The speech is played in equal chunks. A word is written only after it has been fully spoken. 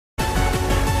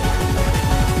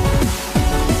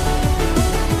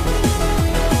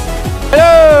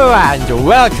Hello and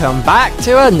welcome back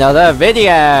to another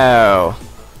video.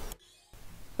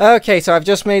 Okay, so I've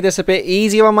just made this a bit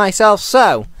easier on myself.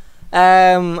 So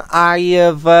I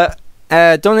have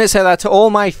done it so that all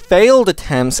my failed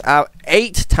attempts are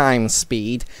 8 times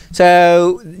speed,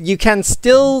 so you can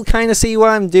still kind of see what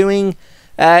I'm doing.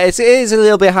 It is a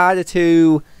little bit harder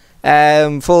to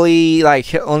fully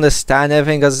understand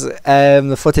everything because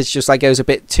the footage just goes a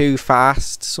bit too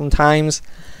fast sometimes.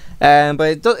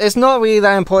 But it's not really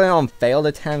that important on failed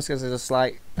attempts because it's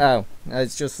just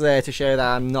it's just there to show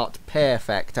that I'm not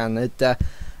perfect and that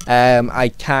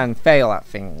I can fail at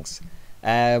things.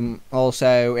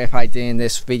 Also, if I did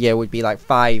this video, it would be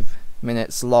 5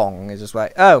 minutes long. It's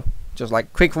just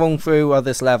quick run through of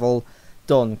this level,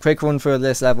 done. Quick run through of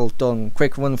this level, done.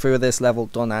 Quick run through of this level,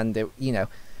 done. And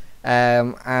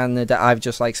and I've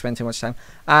just spent too much time.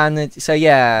 And so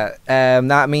yeah,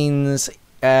 that means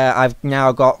I've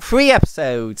now got 3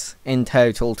 episodes in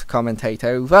total to commentate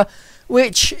over,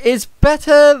 which is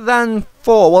better than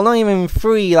 4. Well, not even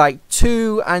 3,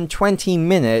 2 and 20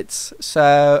 minutes.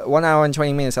 So 1 hour and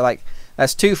 20 minutes. So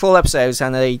that's 2 full episodes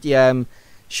and a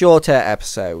shorter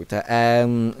episode.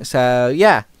 So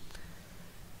yeah,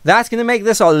 that's gonna make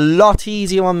this a lot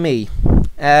easier on me.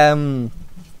 So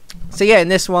yeah, in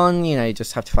this one, you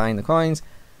just have to find the coins.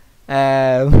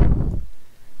 And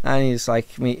you just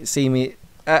see me.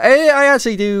 I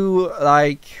actually do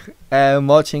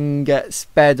watching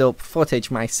sped up footage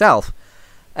myself.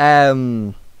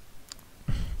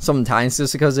 Sometimes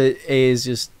just because it is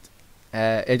just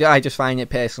I just find it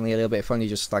personally a little bit funny,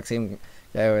 just seeing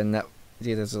there and that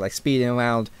just speeding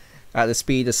around at the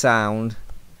speed of sound.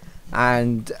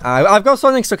 And I've got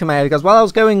something stuck in my head because while I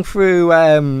was going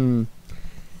through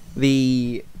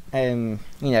the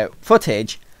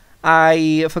footage,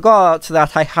 I forgot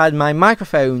that I had my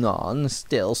microphone on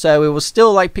still, so it was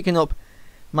still picking up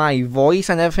my voice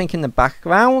and everything in the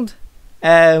background.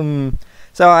 So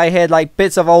I heard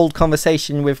bits of old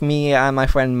conversation with me and my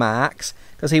friend Max,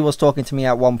 because he was talking to me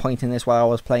at one point in this while I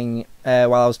was playing,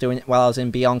 while I was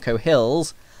in Bianco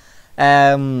Hills.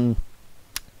 And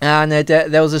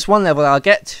there was this one level I'll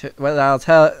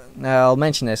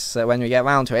mention this when we get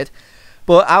around to it.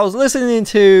 But I was listening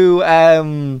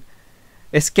to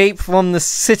Escape from the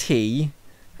City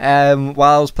while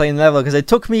I was playing the level, because it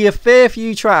took me a fair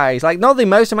few tries, not the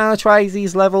most amount of tries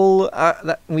these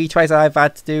retries that I've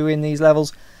had to do in these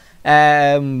levels,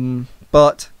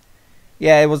 but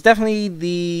yeah, it was definitely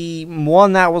the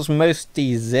one that was most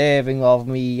deserving of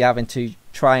me having to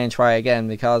try again,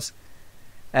 because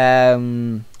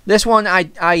this one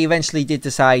I eventually did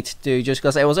decide to do just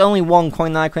because it was only 1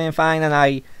 coin that I couldn't find, and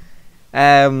I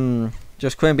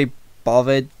just couldn't be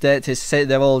bothered to sit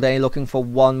there all day looking for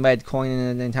 1 red coin in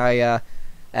an entire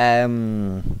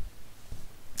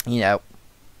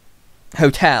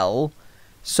hotel.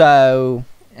 So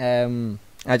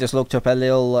I just looked up a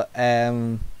little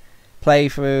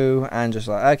playthrough and just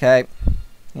okay,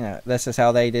 this is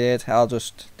how they did it, I'll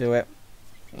just do it,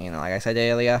 like I said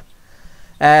earlier.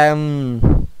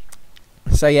 So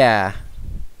yeah,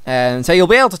 so you'll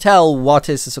be able to tell what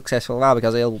is a successful route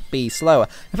because it'll be slower.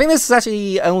 I think this is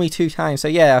actually only 2 times, so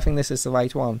yeah, I think this is the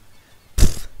right one.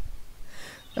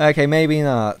 Okay, maybe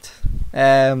not.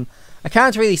 I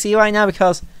can't really see right now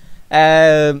because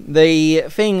the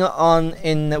thing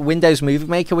in Windows Movie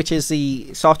Maker, which is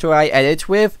the software I edit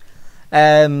with,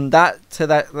 that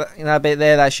bit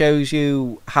there that shows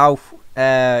you how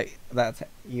that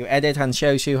you edit and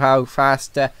shows you how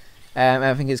fast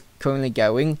everything is currently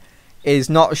going, is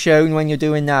not shown when you're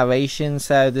doing narration.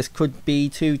 So this could be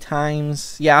 2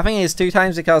 times. Yeah, I think it's 2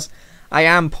 times because I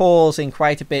am pausing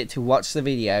quite a bit to watch the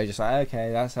video, just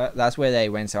okay, that's where they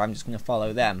went, so I'm just going to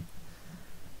follow them.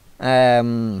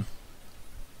 So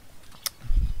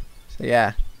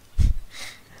yeah.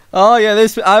 Oh yeah,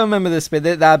 I remember this bit.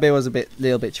 That bit was a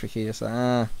little bit tricky. Just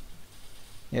yeah.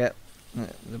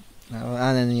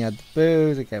 And then you had the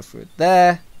boo to go through it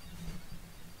there.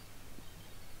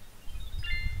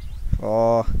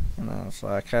 So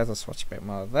okay, let's watch a bit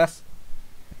more of this.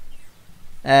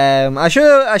 I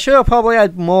should have probably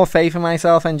had more faith in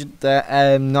myself and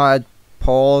not had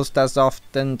paused as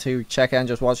often to check it and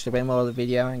just watched a bit more of the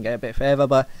video and get a bit further.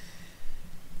 But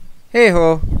hey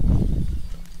ho.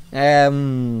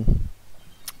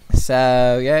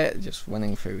 So yeah, just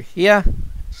running through here,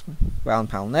 round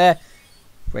pound there,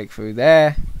 break through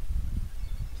there,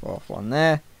 4th one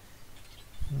there,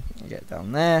 get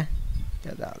down there.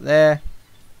 Get that there,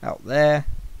 out there,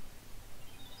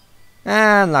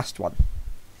 and last one.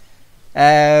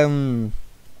 So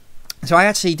I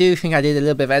actually do think I did a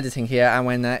little bit of editing here,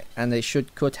 and they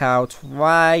should cut out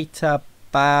right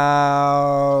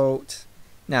about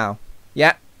No.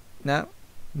 Yeah. No.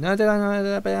 No, did I not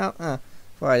edit that bit out? Oh.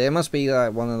 Right, it must be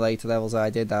like one of the later levels I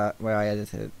did that where I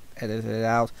edited it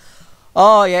out.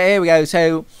 Oh yeah, here we go.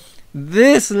 So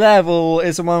this level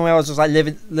is the one where I was just like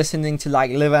listening to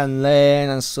like Live and Learn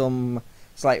and some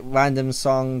like random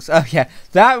songs. Oh yeah,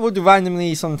 that would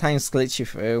randomly sometimes glitch you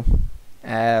through.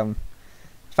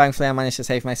 Thankfully I managed to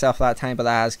save myself that time, but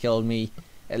that has killed me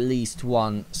at least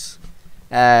once.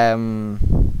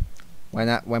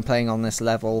 When playing on this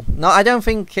level. No, I don't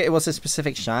think it was a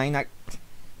specific shine that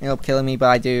ended up killing me, but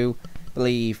I do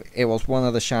believe it was one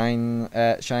of the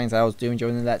shines I was doing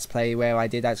during the Let's Play where I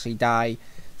did actually die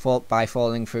by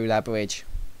falling through that bridge.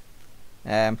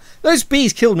 Those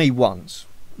bees killed me once,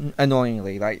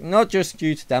 annoyingly, like not just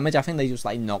due to damage. I think they just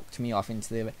like knocked me off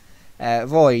into the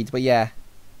void. But yeah.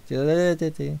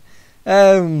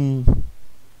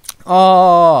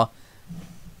 Oh,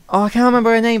 I can't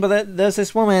remember her name, but there's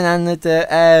this woman,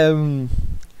 and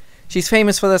she's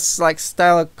famous for this like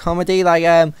style of comedy. Like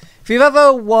if you've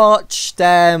ever watched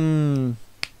Scooby-Doo,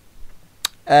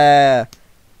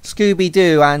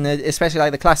 and especially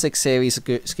like the classic series of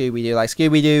Scooby-Doo, like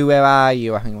Scooby-Doo, Where Are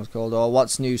You? I think it was called, or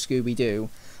What's New Scooby-Doo.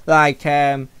 Like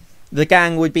the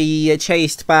gang would be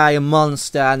chased by a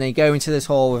monster, and they go into this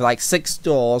hall with like 6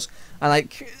 doors, and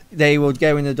like they would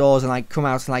go in the doors and like come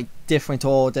out in like different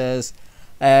orders.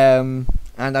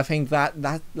 And I think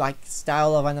that like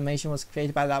style of animation was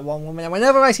created by that one woman. And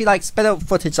whenever I see like sped up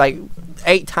footage, like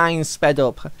 8 times sped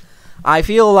up, I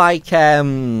feel like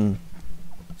I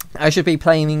should be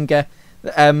playing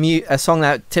a song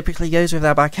that typically goes with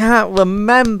that, but I can't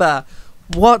remember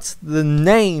what the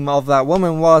name of that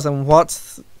woman was, and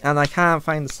I can't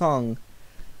find the song.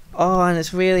 Oh, and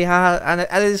it's really hard, and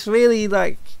it's really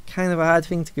like kind of a hard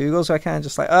thing to Google, so I can't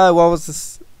just like, oh, what was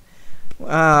this?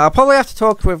 I'll probably have to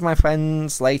talk with my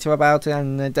friends later about it,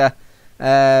 and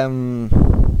I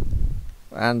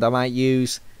might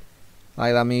use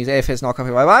like that music if it's not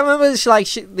copyrighted. But I remember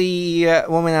the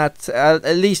woman that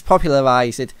at least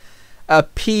popularized it I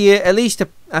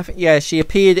think, yeah, she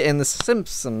appeared in The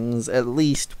Simpsons at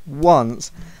least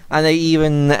once, and they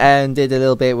even did a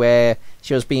little bit where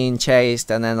she was being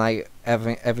chased, and then like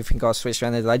everything got switched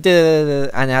around, and like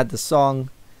and it had the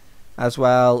song as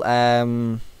well.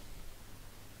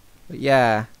 But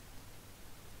yeah,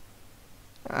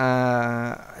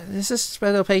 this is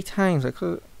sped up 8 times. I've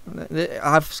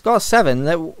got 7.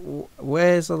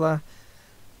 Where's the last?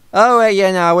 Oh wait,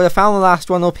 yeah, no, I would have found the last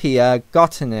one up here,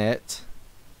 gotten it.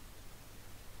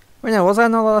 Wait, no, was that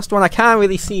not the last one? I can't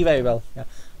really see very well. Yeah.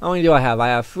 How many do I have? I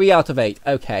have 3 out of 8.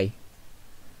 Okay.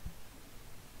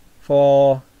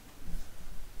 4.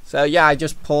 So yeah, I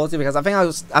just paused it because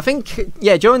I think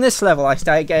yeah, during this level I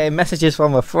started getting messages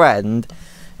from a friend,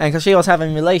 and because she was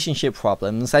having relationship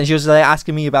problems, and she was like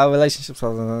asking me about relationship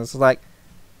problems, and I was like,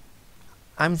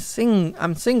 I'm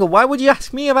single. Why would you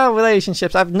ask me about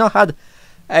relationships? I've not had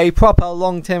a proper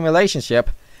long-term relationship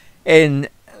in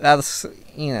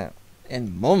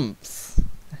in months,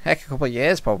 heck, a couple of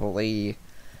years probably.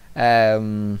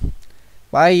 Why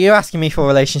are you asking me for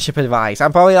relationship advice?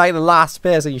 I'm probably like the last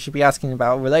person you should be asking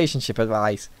about relationship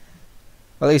advice.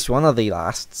 Or at least one of the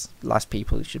last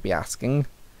people you should be asking.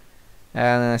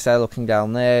 And then I started looking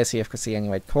down there, see if I could see any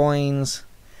red coins.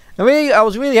 And I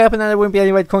was really hoping that there wouldn't be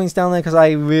any red coins down there, because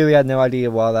I really had no idea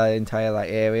what that entire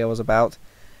area was about.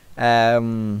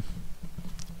 But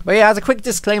yeah, as a quick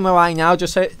disclaimer right now,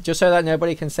 just so that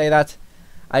nobody can say that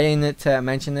I didn't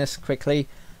mention this quickly.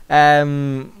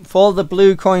 For the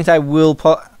blue coins, I will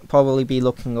probably be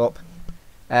looking up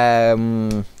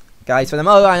guides for them.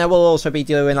 Oh, and I will also be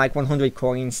doing like 100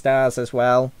 coin stars as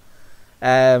well.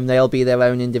 They'll be their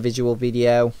own individual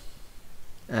video.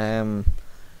 But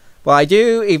I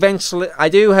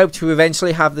do hope to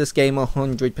eventually have this game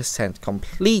 100%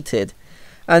 completed.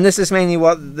 And this is mainly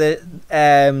what the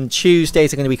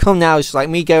Tuesdays are going to become now. It's just like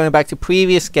me going back to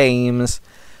previous games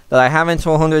that I haven't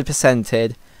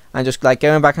 100%ed, and just like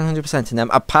going back 100%ing them,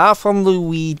 apart from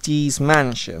Luigi's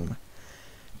Mansion.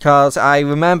 Because I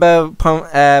remember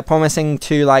promising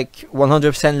to like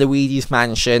 100% Luigi's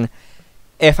Mansion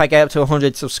if I get up to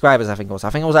 100 subscribers, I think it was. I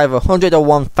think it was either 100 or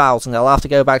 1,000. I'll have to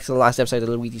go back to the last episode of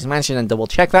Luigi's Mansion and double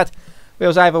check that. But it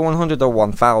was either 100 or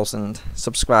 1,000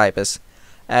 subscribers.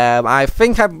 I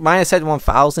think I might have said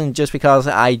 1,000 just because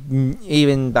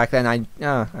even back then I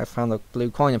found a blue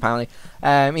coin apparently.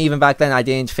 Even back then I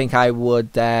didn't think I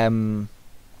would get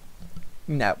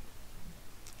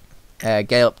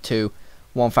up to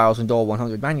 1,000 or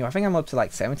 100 manual. I think I'm up to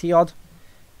like 70 odd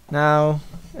now.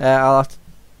 I'll have to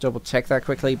double check that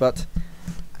quickly, but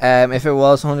if it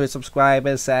was 100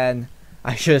 subscribers, then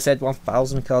I should have said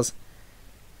 1,000, because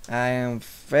I am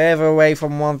further away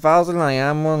from 1000. I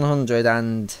am 100,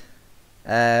 and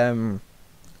 100%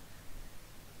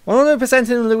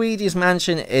 in Luigi's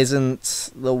Mansion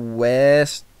isn't the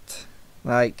worst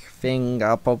thing.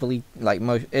 I'll probably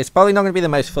it's probably not going to be the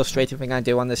most frustrating thing I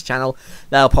do on this channel.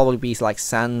 That'll probably be like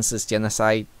Sans'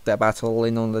 genocide battle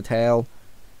in Undertale.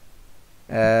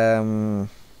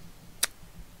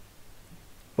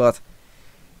 But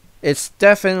it's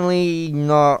definitely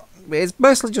not. It's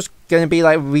mostly just going to be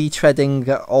like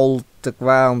retreading old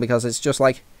ground, because it's just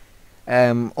like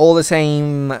all the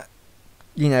same,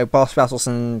 boss battles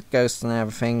and ghosts and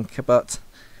everything, but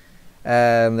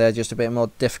they're just a bit more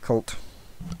difficult.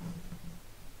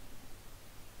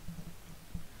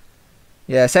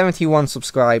 Yeah, 71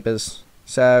 subscribers.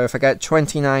 So if I get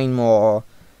 29 more,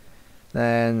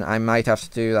 then I might have to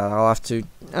do that.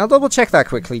 I'll double check that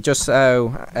quickly, just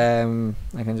so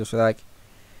I can just be like,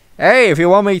 hey, if you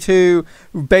want me to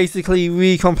basically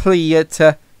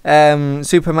recomplete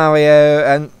Super Mario,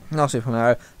 and not Super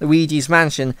Mario, Luigi's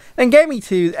Mansion, then get me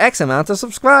to X amount of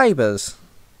subscribers.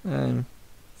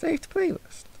 Save to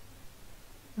playlist.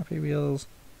 Happy Wheels.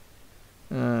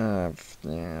 Yeah,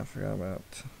 I forgot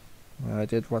about. I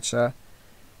did watch that.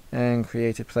 And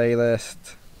create a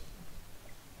playlist.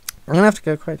 I'm gonna have to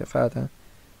go quite a far down.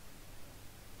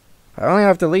 Apparently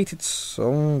I've deleted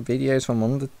some videos from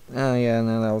under. Oh yeah,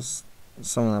 no, that was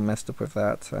someone that messed up with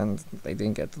that, and they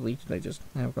didn't get deleted. They just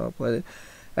never got uploaded.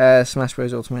 Smash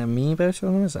Bros Ultimate Amiibo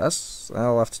tournaments.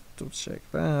 I'll have to double check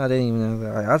that. I didn't even know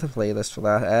that I had a playlist for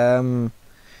that.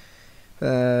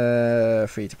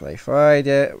 Free to Play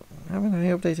Friday. Haven't I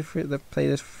updated the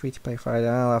playlist for Free to Play Friday?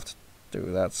 I'll have to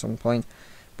do that at some point.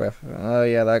 Oh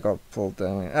yeah, that got pulled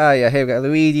down. Oh yeah, here we go.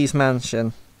 Luigi's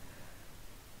Mansion.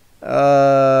 My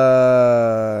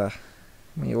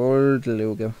old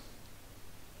logo.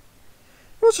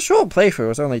 It was a short playthrough. It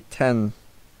was only 10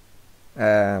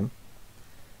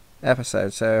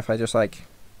 episodes. So if I just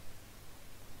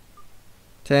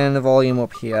turn the volume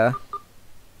up here,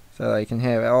 so that you can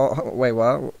hear it. Oh wait,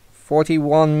 what?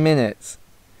 41 minutes.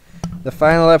 The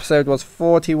final episode was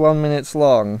 41 minutes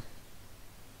long.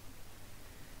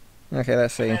 Okay,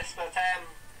 let's see. Yes, but,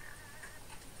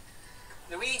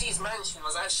 Luigi's Mansion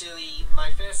was actually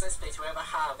my first Let's Play to ever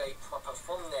have a proper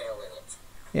thumbnail in it.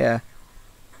 Yeah.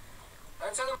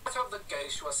 Until the matter of the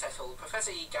ghost was settled,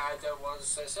 Professor Igada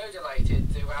was so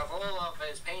delighted to have all of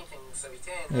his paintings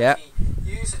returned that he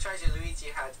used the treasure Luigi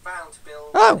had found to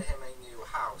build him a new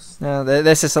house. No,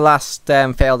 this is the last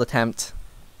failed attempt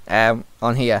on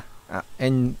here.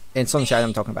 In Sunshine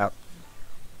I'm talking about.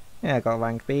 Yeah, I got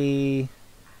rank B.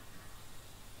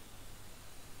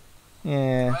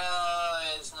 Yeah. Well,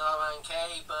 it's not rank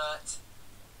A, but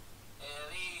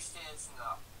at least it's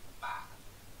not bad.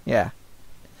 Yeah.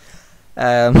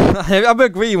 I'm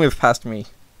agreeing with past me.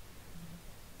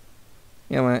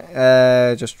 Yeah,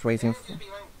 man. Just waiting. It could be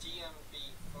rank G and B,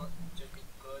 but just be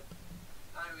good.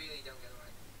 I really don't get the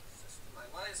rank system. Like,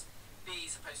 what is B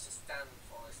supposed to stand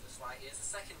for? It's just like, it's the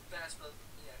second best, but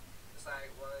it's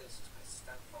like, what is it supposed to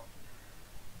stand for?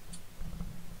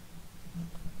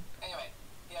 Anyway,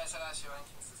 yeah, so that's your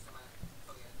ranking system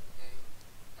for the end of the game.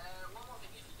 One more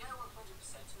thing, if you get 100%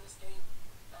 in this game,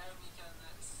 you can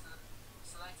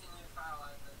select a new file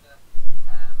and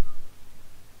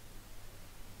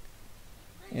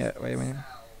yeah, wait a minute.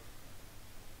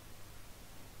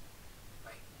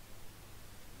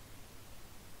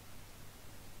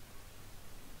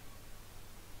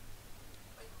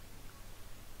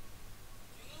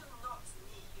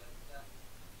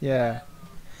 Yeah.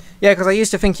 Yeah, because I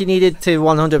used to think you needed to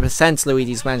 100%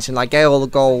 Luigi's Mansion, like get all the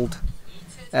gold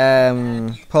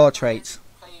portraits.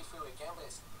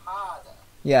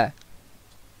 Yeah.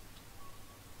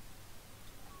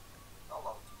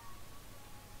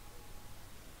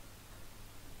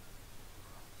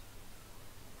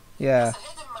 Yeah. It's a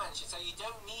hidden mansion, so you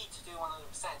don't need to do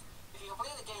 100%. If you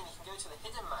complete the game, you can go to the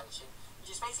hidden mansion,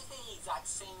 which is basically the exact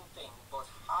same thing, but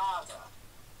harder.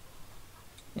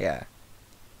 Yeah.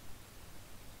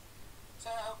 So,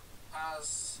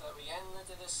 as we ended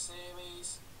this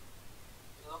series,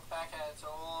 we look back at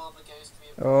all the ghosts we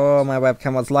have. Oh, my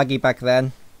webcam was laggy back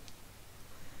then.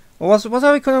 Or was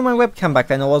I recording on my webcam back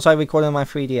then, or was I recording on my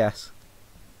 3DS?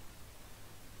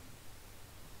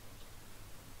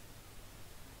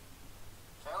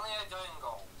 Currently I'm going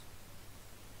gold.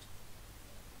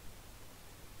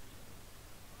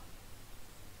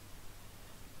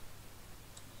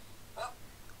 Well,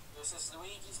 this is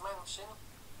Luigi's Mansion.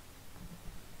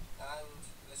 And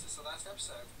this is the last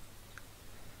episode.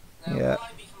 Now, Yeah. will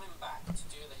I be coming back to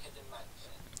do the hidden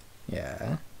mansion?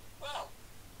 Yeah. Well,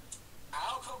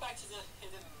 I'll come back to do the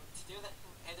hidden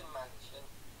mansion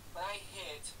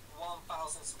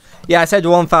subscribers. Yeah, I said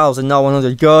 1,000, not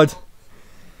 100. Good.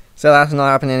 So that's not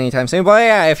happening anytime soon. But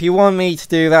yeah, if you want me to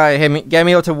do that, get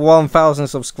me up to 1,000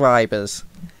 subscribers.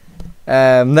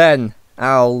 Then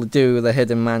I'll do the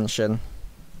Hidden Mansion.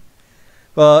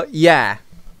 But yeah.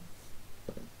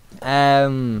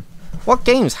 What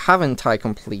games haven't I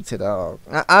completed? Oh,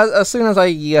 as soon as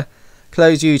I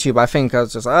close YouTube, I think I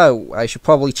was just, I should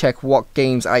probably check what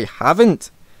games I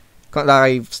haven't that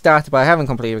I've started but I haven't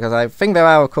completed, because I think there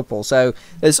are a couple. So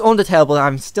there's Undertale, but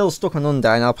I'm still stuck on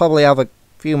Undyne. I'll probably have a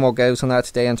few more goes on that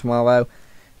today and tomorrow,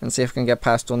 and see if I can get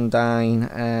past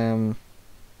Undyne.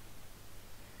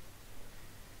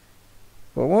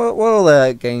 But what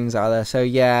other games are there? So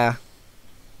yeah,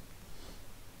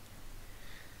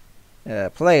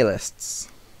 playlists.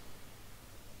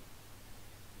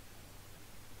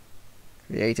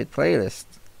 Created playlist.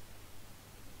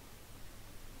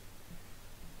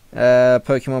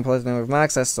 Pokemon Platinum with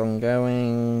Max, that's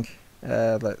ongoing.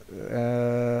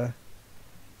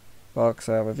 Box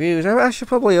reviews. I should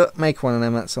probably make one of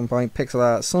them at some point. Pixel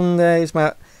Art Sundays.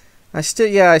 I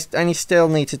still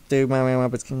need to do Mario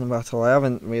Rabbids Kingdom Battle. I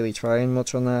haven't really tried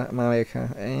much on that. Mario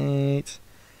Kart 8.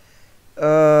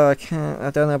 I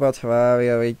don't know about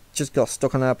Terraria. We just got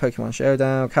stuck on that. Pokemon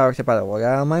Showdown. Character Battle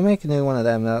Royale. I might make a new one of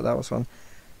them. That was fun.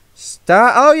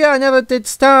 Oh yeah, I never did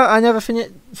I never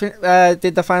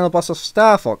did the final boss of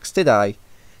Star Fox, did I?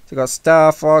 So got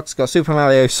Star Fox, got Super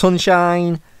Mario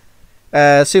Sunshine,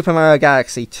 Super Mario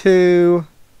Galaxy 2.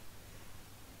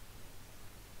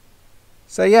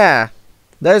 So yeah,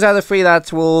 those are the 3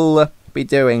 that we'll be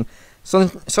doing.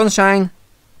 Sunshine,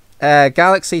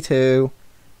 Galaxy 2,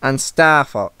 and Star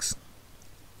Fox.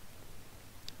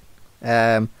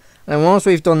 And once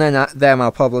we've done them,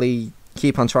 I'll probably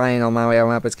keep on trying on Mario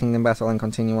Rabbids Kingdom Battle and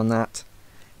continue on that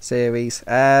series.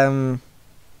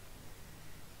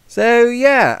 So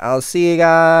yeah, I'll see you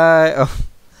guys. Oh,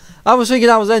 I was thinking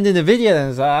I was ending the video, and I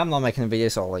was like, I'm not making a video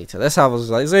till later. This I was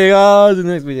like, see you guys in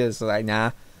the next video. So like,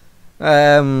 nah.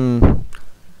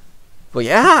 But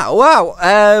yeah, wow.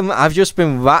 I've just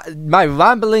been my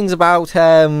ramblings about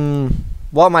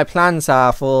what my plans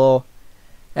are for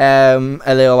a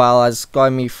little while has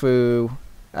gotten me through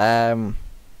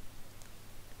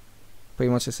pretty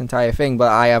much this entire thing,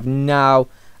 but I have now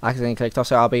accidentally clicked off,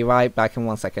 so I'll be right back in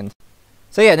 1 second.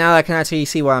 So yeah, now I can actually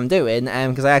see what I'm doing,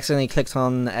 because I accidentally clicked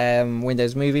on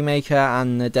Windows Movie Maker,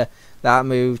 and that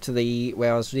moved to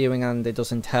where I was viewing, and it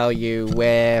doesn't tell you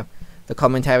where the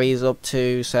commentary is up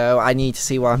to, so I need to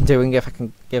see what I'm doing if I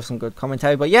can give some good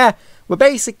commentary. But yeah, we're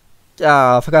I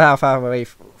forgot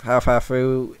how far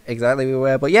through exactly we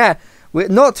were, but yeah, we're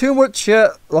not too much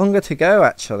longer to go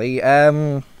actually.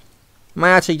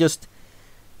 Might actually just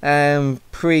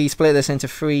split this into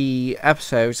 3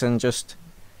 episodes and just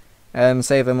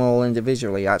save them all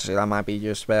individually. Actually, that might be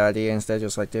just a better idea instead of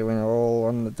just like doing it all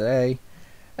on the day.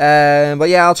 But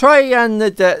yeah, I'll try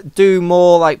and do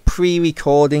more like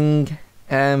pre-recording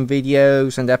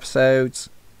videos and episodes.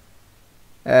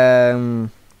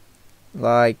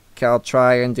 Like I'll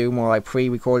try and do more like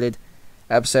pre-recorded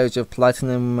episodes of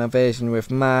Platinum version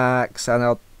with Max, and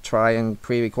I'll try and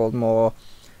pre-record more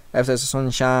episodes of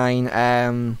Sunshine.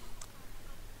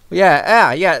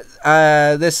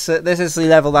 This is the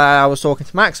level that I was talking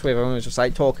to Max with, and we was just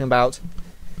like talking about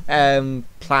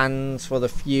plans for the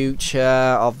future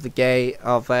of the game,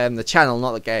 of the channel,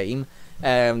 not the game.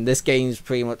 This game's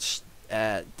pretty much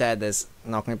dead. There's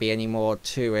not going to be any more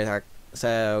to it.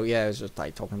 So yeah, it was just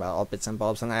like talking about odd bits and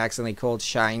bobs, and I accidentally called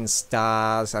Shine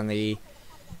Stars, and he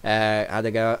had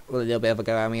a little bit of a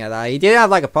go at me at that. He did have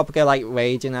like a proper go like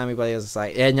raging at me, but he was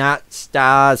like, they're not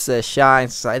stars, they're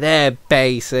shines. It's like, they're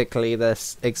basically the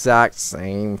exact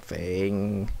same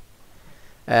thing.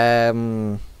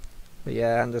 But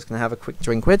yeah, I'm just gonna have a quick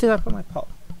drink. Where did I put my pop?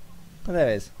 Oh,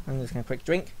 there it is. I'm just gonna quick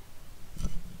drink.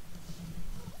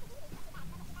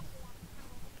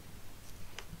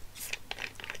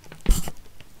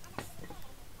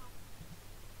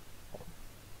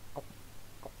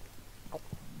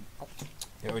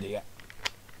 Here we go.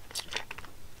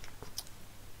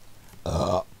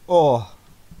 Oh.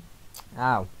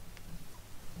 Ow.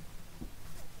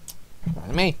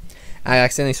 Pardon me. I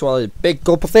accidentally swallowed a big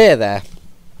gulp of air there.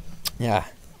 Yeah,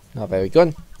 not very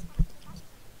good.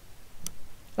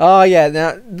 Oh yeah,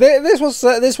 now this was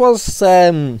like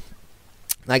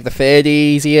the 3rd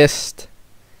easiest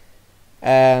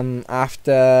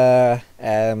after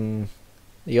the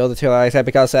other 2 like I said,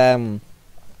 because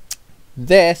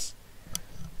this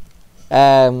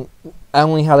I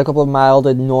only had a couple of mild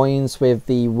annoyance with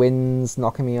the winds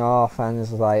knocking me off, and this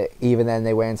was like, even then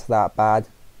they weren't that bad.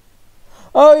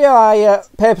 Oh yeah, I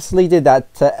purposely did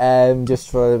that just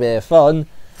for a bit of fun.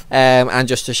 and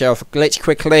just to show off a glitch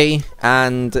quickly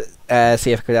and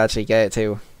see if I could actually get it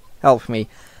to help me.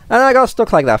 And I got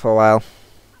stuck like that for a while.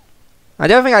 I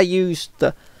don't think I used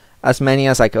as many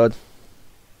as I could.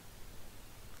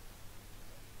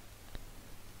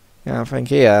 Yeah, I think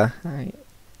here.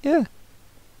 Yeah.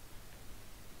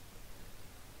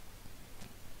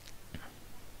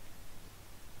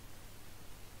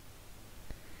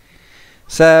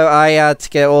 So I had to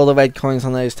get all the red coins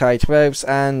on those tight ropes,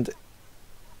 and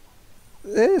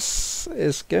this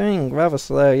is going rather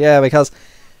slow. Yeah, because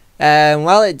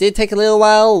well, it did take a little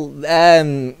while. I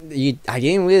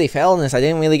didn't really fail on this. I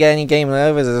didn't really get any game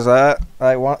overs. It was like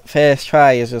first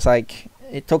try is just like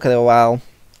it took a little while.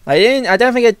 I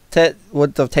don't think it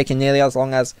would have taken nearly as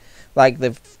long as like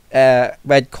the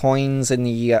red coins in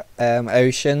the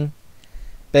ocean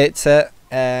bit in.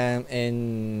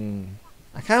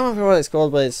 I can't remember what it's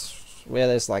called, but it's where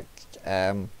there's like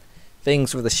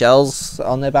things with the shells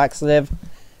on their backs live.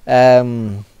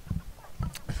 You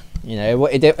know,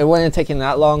 it wouldn't have taken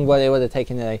that long, but it would have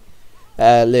taken a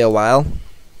little while.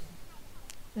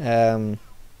 Yeah,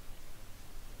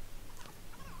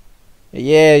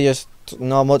 just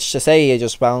not much to say. You're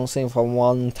just bouncing from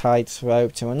one tight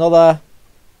rope to another,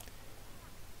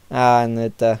 and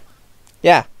it,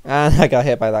 yeah, and I got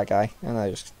hit by that guy, and I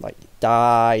just like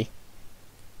die.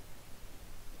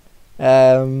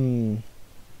 And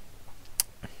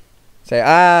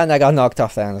I got knocked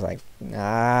off there, and I was like,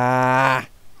 nah,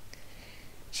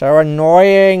 so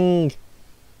annoying.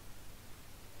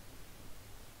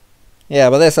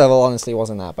 Yeah, but this level honestly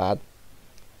wasn't that bad.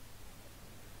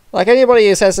 Like, anybody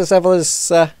who says this level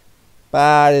is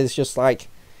bad is just like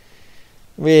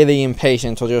really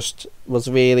impatient, or just was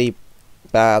really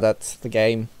bad at the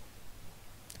game.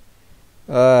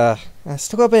 I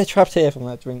still got a bit trapped here from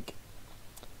that drink.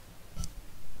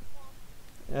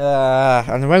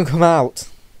 And it won't come out.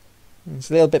 It's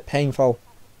a little bit painful.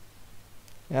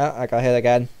 Yeah, I got hit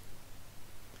again.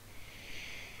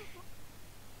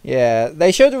 Yeah,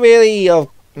 they should really have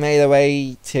made a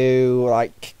way to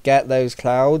like get those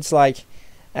clouds. Like,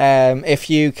 if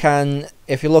you're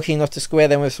lucky enough to square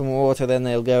them with some water, then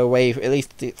they'll go away at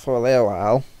least for a little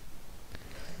while.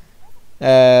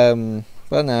 But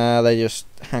no, they just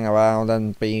hang around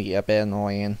and be a bit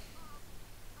annoying.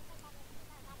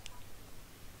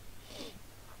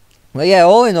 Well, yeah,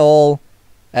 all in all,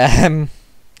 this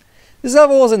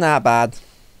level wasn't that bad.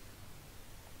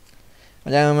 I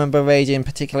don't remember raging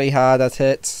particularly hard at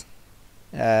it.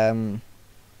 But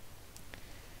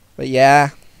yeah.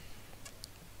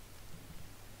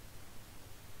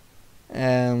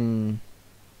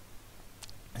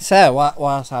 So,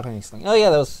 what's happening? Oh yeah,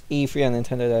 there was E3 and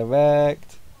Nintendo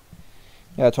Direct.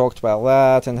 Yeah, I talked about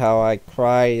that and how I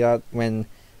cried when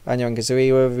Banjo and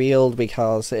Kazooie were revealed,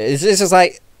 because this is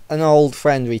like an old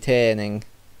friend returning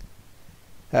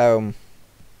home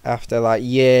after like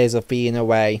years of being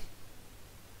away.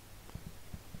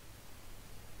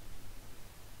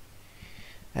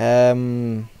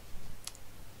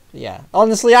 Yeah,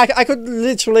 honestly, I could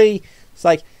literally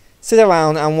like sit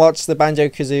around and watch the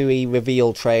Banjo-Kazooie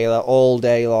reveal trailer all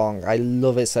day long. I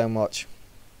love it so much.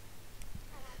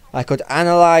 I could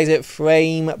analyze it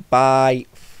frame by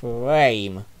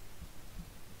frame.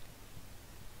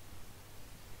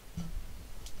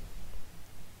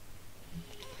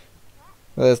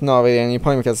 But there's not really any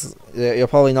point, because you're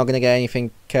probably not going to get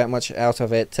anything much out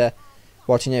of it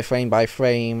watching it frame by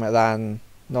frame than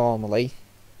normally.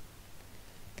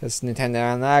 Because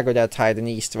Nintendo and are good at hiding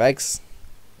Easter eggs.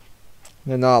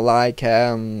 They're not like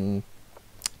FNAF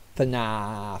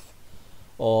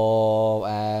or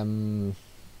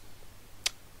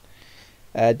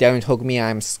Don't Hug Me,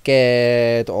 I'm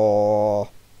Scared, or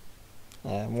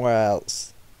what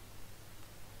else?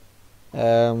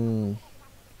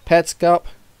 Petscope,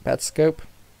 I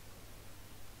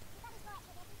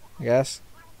guess.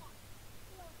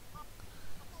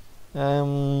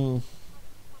 But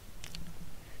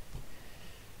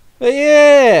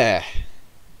yeah,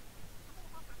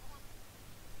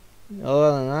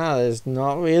 other than that, there's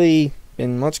not really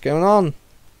been much going on.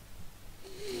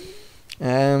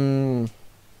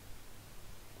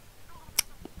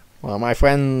 Well, my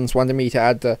friends wanted me to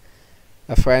add a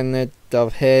friend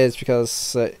of his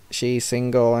because she's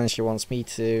single and she wants me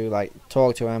to like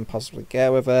talk to her and possibly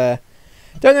get with her.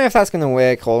 Don't know if that's going to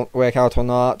work out or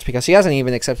not, because she hasn't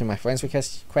even accepted my friend's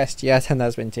request yet, and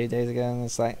that's been 2 days ago, and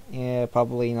it's like, yeah,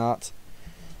 probably not.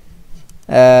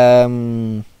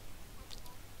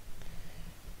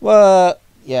 Well,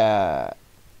 yeah,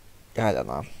 I don't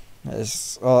know.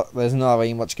 There's not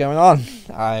really much going on.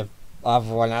 I've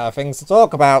run out of things to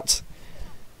talk about.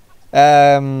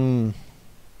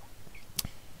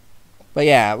 But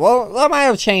yeah, well, that might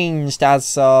have changed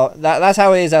as that's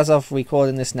how it is as of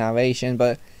recording this narration,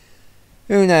 but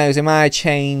who knows, it might have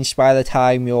changed by the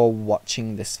time you're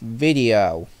watching this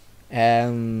video.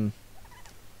 So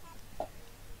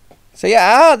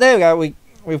yeah, there we go,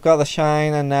 we've got the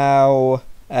shine, and now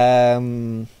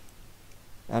I'm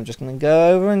just gonna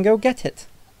go over and go get it.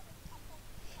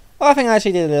 Oh, I think I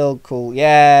actually did a little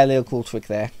cool trick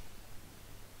there.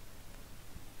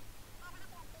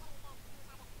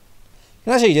 You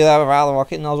can actually do that without the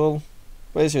rocket nozzle,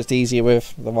 but it's just easier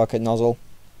with the rocket nozzle.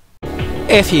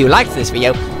 If you liked this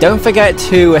video, don't forget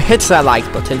to hit that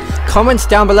like button, comment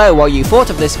down below what you thought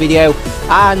of this video,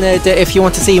 and if you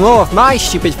want to see more of my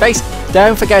stupid face,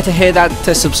 don't forget to hit that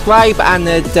subscribe and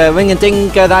ring a ding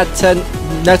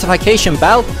that notification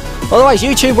bell, otherwise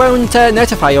YouTube won't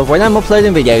notify you when I'm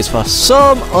uploading videos for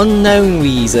some unknown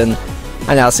reason.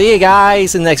 And I'll see you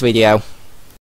guys in the next video.